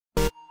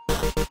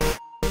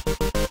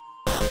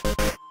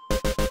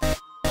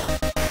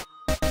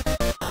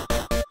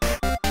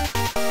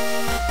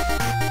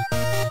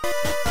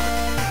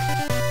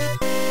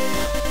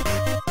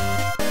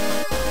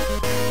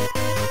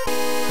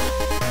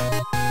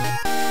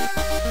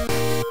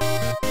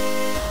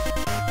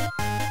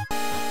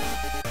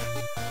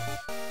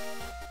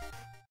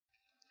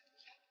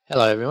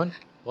Hello everyone,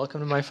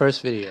 welcome to my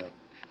first video.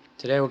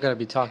 Today we're going to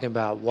be talking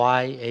about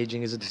why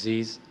aging is a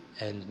disease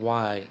and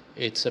why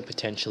it's a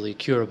potentially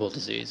curable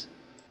disease.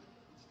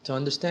 To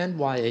understand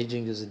why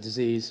aging is a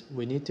disease,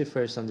 we need to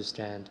first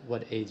understand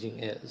what aging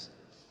is.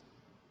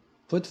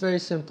 Put very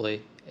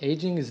simply,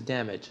 aging is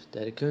damage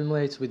that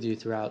accumulates with you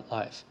throughout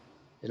life.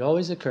 It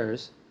always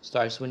occurs,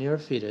 starts when you're a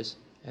fetus,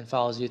 and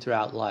follows you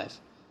throughout life.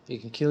 It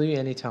can kill you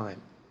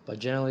anytime, but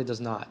generally does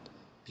not,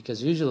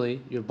 because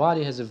usually your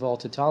body has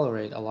evolved to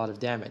tolerate a lot of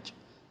damage.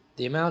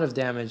 The amount of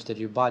damage that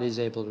your body is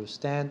able to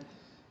withstand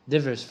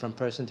differs from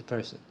person to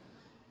person.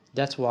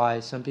 That's why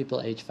some people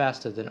age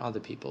faster than other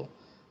people,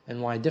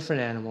 and why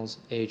different animals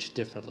age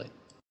differently.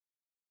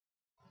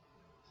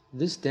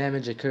 This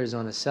damage occurs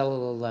on a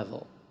cellular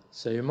level,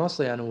 so you're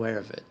mostly unaware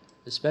of it,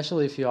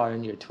 especially if you are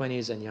in your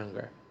 20s and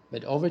younger.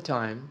 But over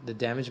time, the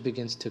damage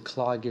begins to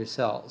clog your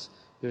cells.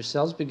 Your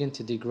cells begin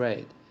to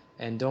degrade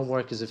and don't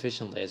work as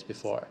efficiently as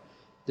before.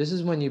 This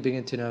is when you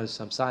begin to notice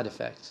some side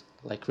effects,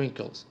 like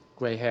wrinkles,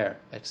 gray hair,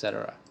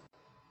 etc.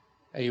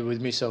 Are you with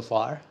me so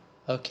far?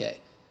 Okay,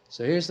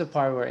 so here's the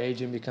part where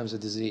aging becomes a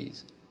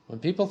disease. When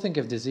people think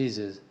of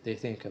diseases, they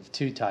think of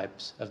two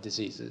types of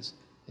diseases: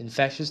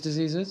 infectious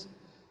diseases,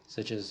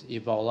 such as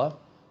Ebola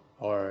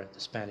or the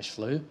Spanish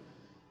flu,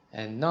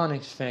 and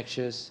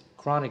non-infectious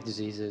chronic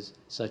diseases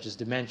such as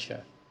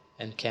dementia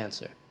and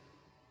cancer.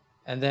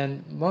 And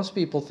then most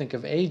people think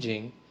of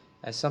aging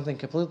as something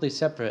completely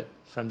separate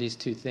from these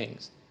two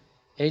things.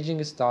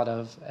 Aging is thought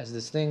of as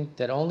this thing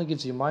that only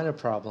gives you minor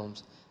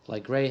problems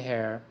like gray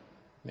hair,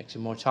 makes you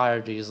more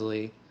tired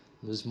easily,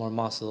 lose more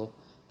muscle,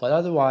 but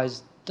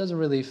otherwise doesn't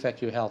really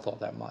affect your health all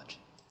that much.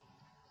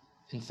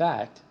 In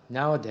fact,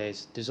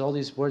 nowadays there's all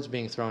these words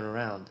being thrown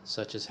around,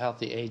 such as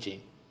healthy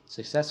aging,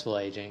 successful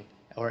aging,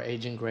 or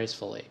aging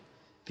gracefully.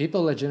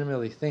 People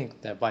legitimately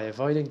think that by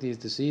avoiding these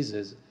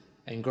diseases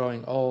and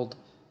growing old,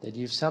 that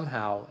you've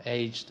somehow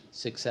aged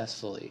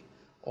successfully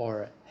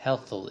or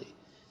healthily,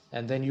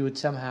 and then you would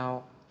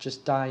somehow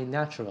just die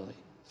naturally,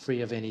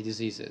 free of any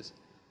diseases.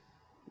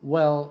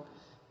 Well,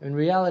 in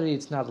reality,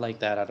 it's not like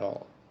that at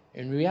all.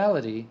 In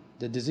reality,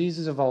 the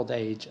diseases of old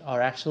age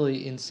are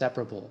actually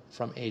inseparable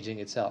from aging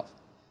itself.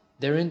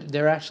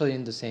 They're actually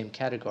in the same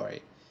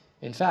category.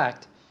 In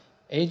fact,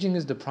 aging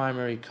is the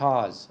primary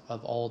cause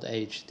of old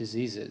age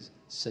diseases,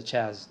 such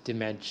as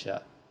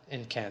dementia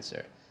and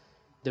cancer.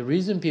 The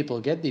reason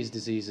people get these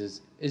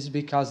diseases is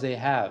because they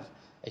have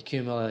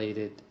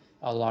accumulated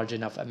a large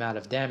enough amount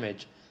of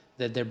damage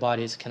that their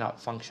bodies cannot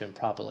function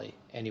properly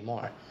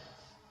anymore.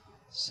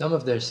 Some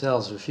of their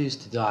cells refuse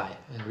to die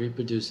and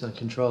reproduce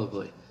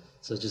uncontrollably,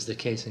 such is the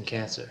case in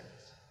cancer,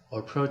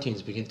 or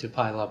proteins begin to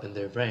pile up in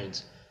their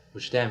brains,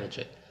 which damage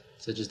it,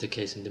 such is the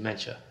case in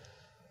dementia.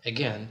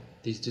 Again,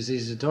 these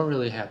diseases don't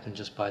really happen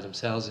just by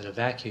themselves in a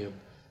vacuum.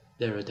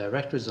 They're a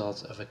direct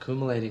result of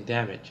accumulating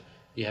damage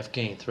you have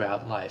gained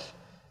throughout life.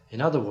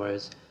 In other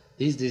words,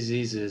 these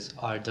diseases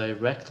are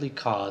directly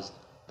caused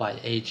by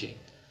aging.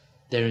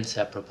 They're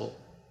inseparable.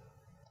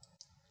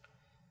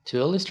 To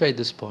illustrate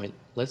this point,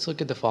 let's look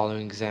at the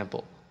following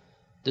example.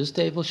 This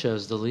table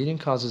shows the leading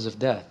causes of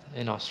death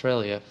in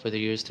Australia for the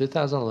years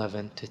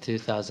 2011 to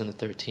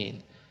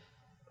 2013.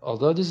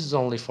 Although this is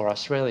only for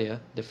Australia,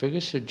 the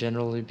figures should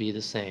generally be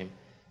the same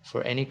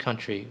for any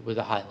country with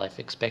a high life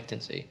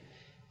expectancy.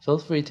 Feel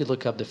free to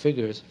look up the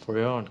figures for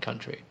your own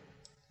country.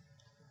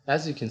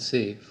 As you can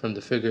see from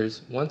the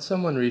figures, once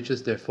someone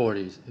reaches their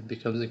 40s, it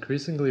becomes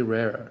increasingly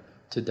rarer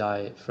to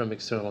die from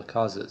external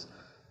causes,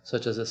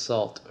 such as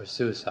assault or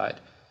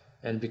suicide,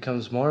 and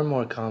becomes more and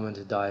more common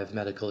to die of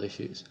medical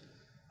issues.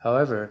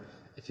 However,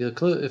 if you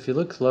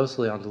look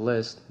closely on the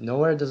list,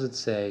 nowhere does it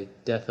say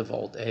death of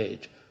old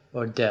age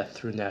or death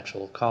through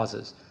natural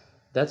causes.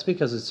 That's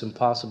because it's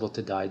impossible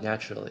to die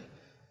naturally.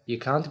 You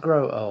can't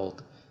grow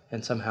old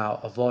and somehow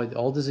avoid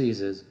all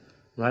diseases,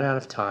 run out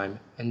of time,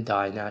 and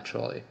die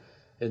naturally.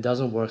 It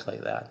doesn't work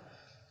like that.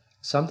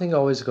 Something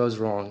always goes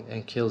wrong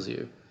and kills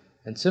you.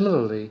 And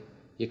similarly,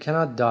 you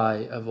cannot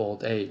die of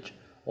old age.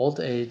 Old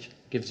age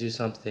gives you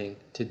something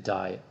to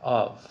die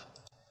of.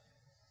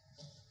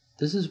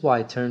 This is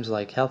why terms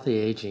like healthy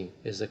aging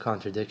is a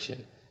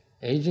contradiction.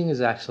 Aging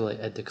is actually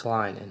a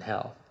decline in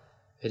health.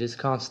 It is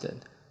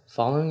constant,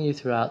 following you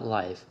throughout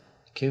life,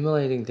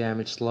 accumulating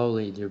damage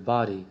slowly in your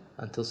body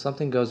until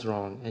something goes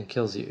wrong and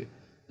kills you.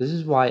 This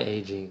is why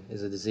aging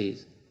is a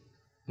disease.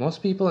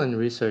 Most people and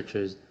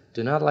researchers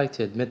do not like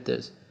to admit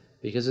this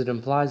because it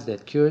implies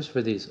that cures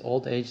for these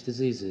old age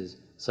diseases,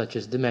 such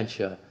as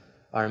dementia,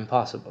 are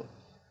impossible.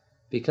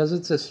 Because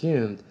it's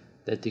assumed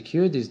that to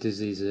cure these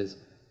diseases,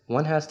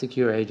 one has to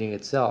cure aging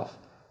itself,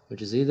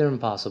 which is either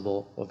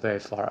impossible or very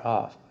far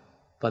off.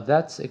 But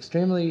that's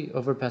extremely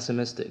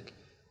over-pessimistic,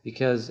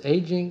 because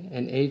aging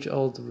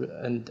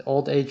and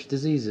old age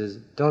diseases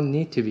don't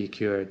need to be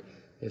cured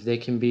if they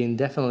can be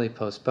indefinitely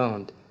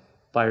postponed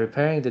by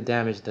repairing the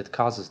damage that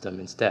causes them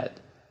instead.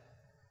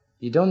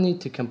 You don't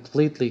need to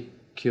completely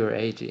cure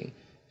aging.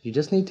 You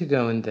just need to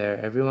go in there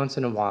every once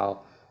in a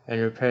while and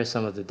repair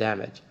some of the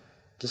damage.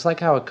 Just like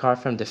how a car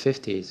from the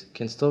 50s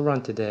can still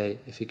run today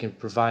if you can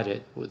provide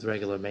it with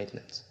regular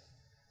maintenance.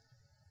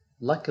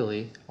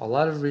 Luckily, a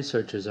lot of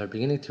researchers are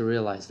beginning to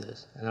realize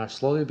this and are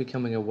slowly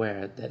becoming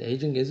aware that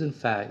aging is in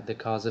fact the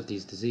cause of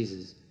these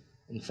diseases.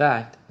 In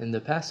fact, in the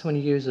past 20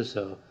 years or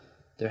so,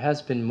 there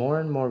has been more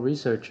and more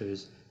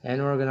researchers and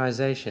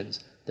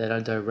organizations that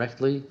are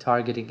directly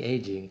targeting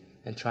aging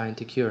and trying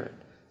to cure it,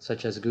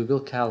 such as Google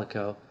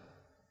Calico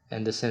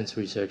and the Sense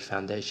Research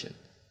Foundation.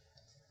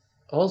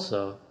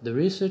 Also, the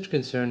research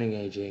concerning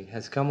aging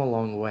has come a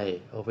long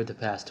way over the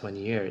past 20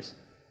 years.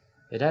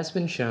 It has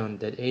been shown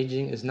that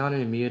aging is not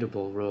an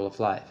immutable rule of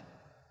life.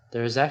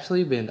 There has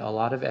actually been a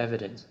lot of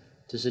evidence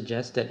to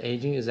suggest that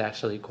aging is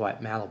actually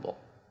quite malleable.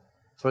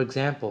 For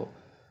example,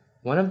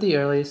 one of the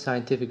earliest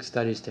scientific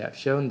studies to have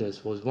shown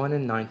this was one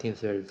in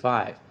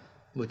 1935,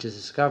 which has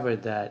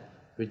discovered that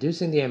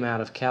reducing the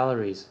amount of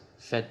calories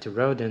fed to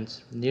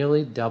rodents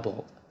nearly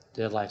doubled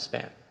their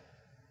lifespan.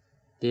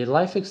 The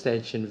life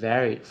extension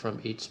varied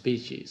from each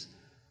species,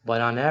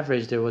 but on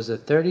average there was a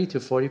 30 to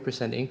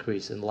 40%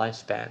 increase in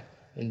lifespan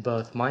in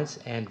both mice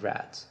and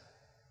rats.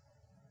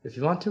 If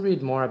you want to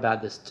read more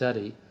about this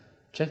study,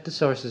 check the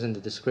sources in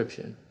the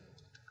description.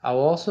 I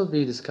will also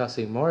be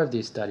discussing more of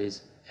these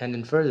studies and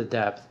in further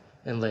depth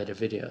in later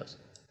videos.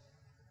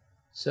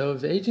 So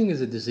if aging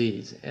is a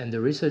disease and the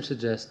research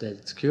suggests that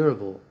it's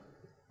curable,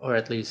 or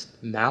at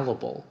least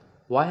malleable,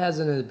 why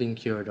hasn't it been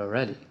cured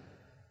already?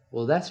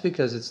 Well, that's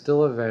because it's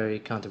still a very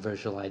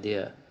controversial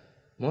idea.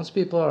 Most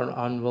people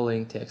are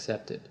unwilling to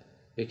accept it,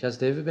 because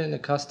they've been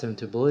accustomed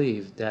to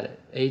believe that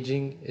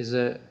aging is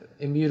an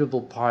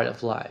immutable part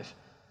of life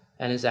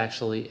and is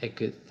actually a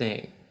good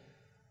thing.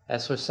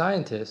 As for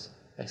scientists,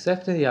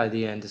 accepting the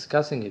idea and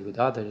discussing it with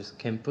others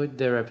can put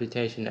their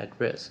reputation at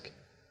risk,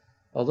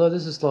 although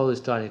this is slowly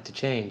starting to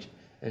change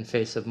in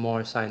face of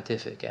more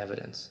scientific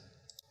evidence.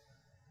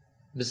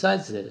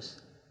 Besides this,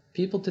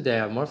 people today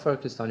are more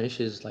focused on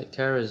issues like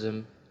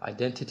terrorism,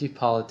 identity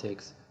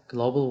politics,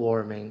 global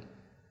warming,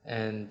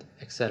 and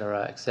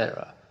etc.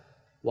 etc.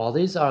 While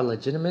these are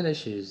legitimate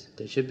issues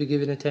that should be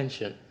given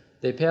attention,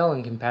 they pale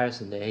in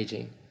comparison to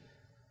aging.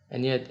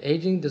 And yet,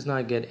 aging does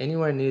not get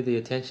anywhere near the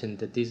attention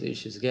that these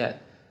issues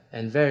get,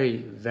 and very,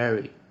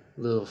 very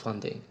little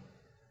funding.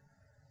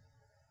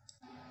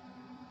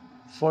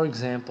 For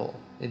example,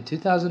 in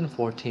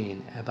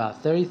 2014,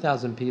 about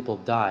 30,000 people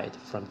died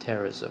from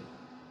terrorism,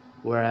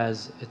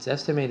 whereas it's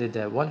estimated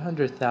that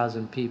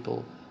 100,000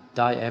 people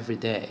die every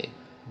day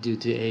due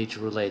to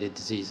age-related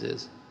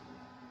diseases.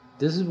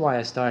 This is why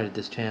I started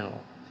this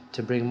channel,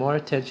 to bring more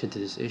attention to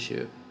this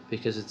issue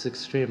because it's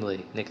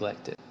extremely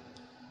neglected.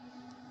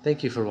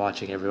 Thank you for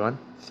watching, everyone.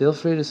 Feel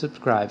free to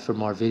subscribe for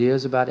more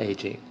videos about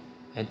aging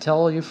and tell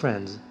all your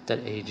friends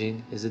that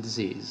aging is a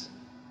disease.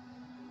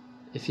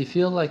 If you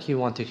feel like you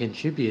want to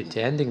contribute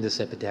to ending this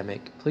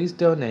epidemic, please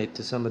donate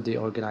to some of the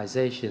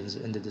organizations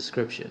in the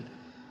description.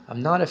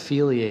 I'm not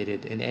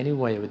affiliated in any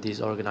way with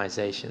these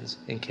organizations,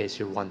 in case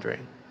you're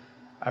wondering.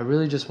 I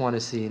really just want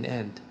to see an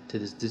end to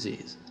this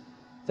disease.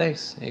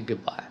 Thanks and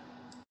goodbye.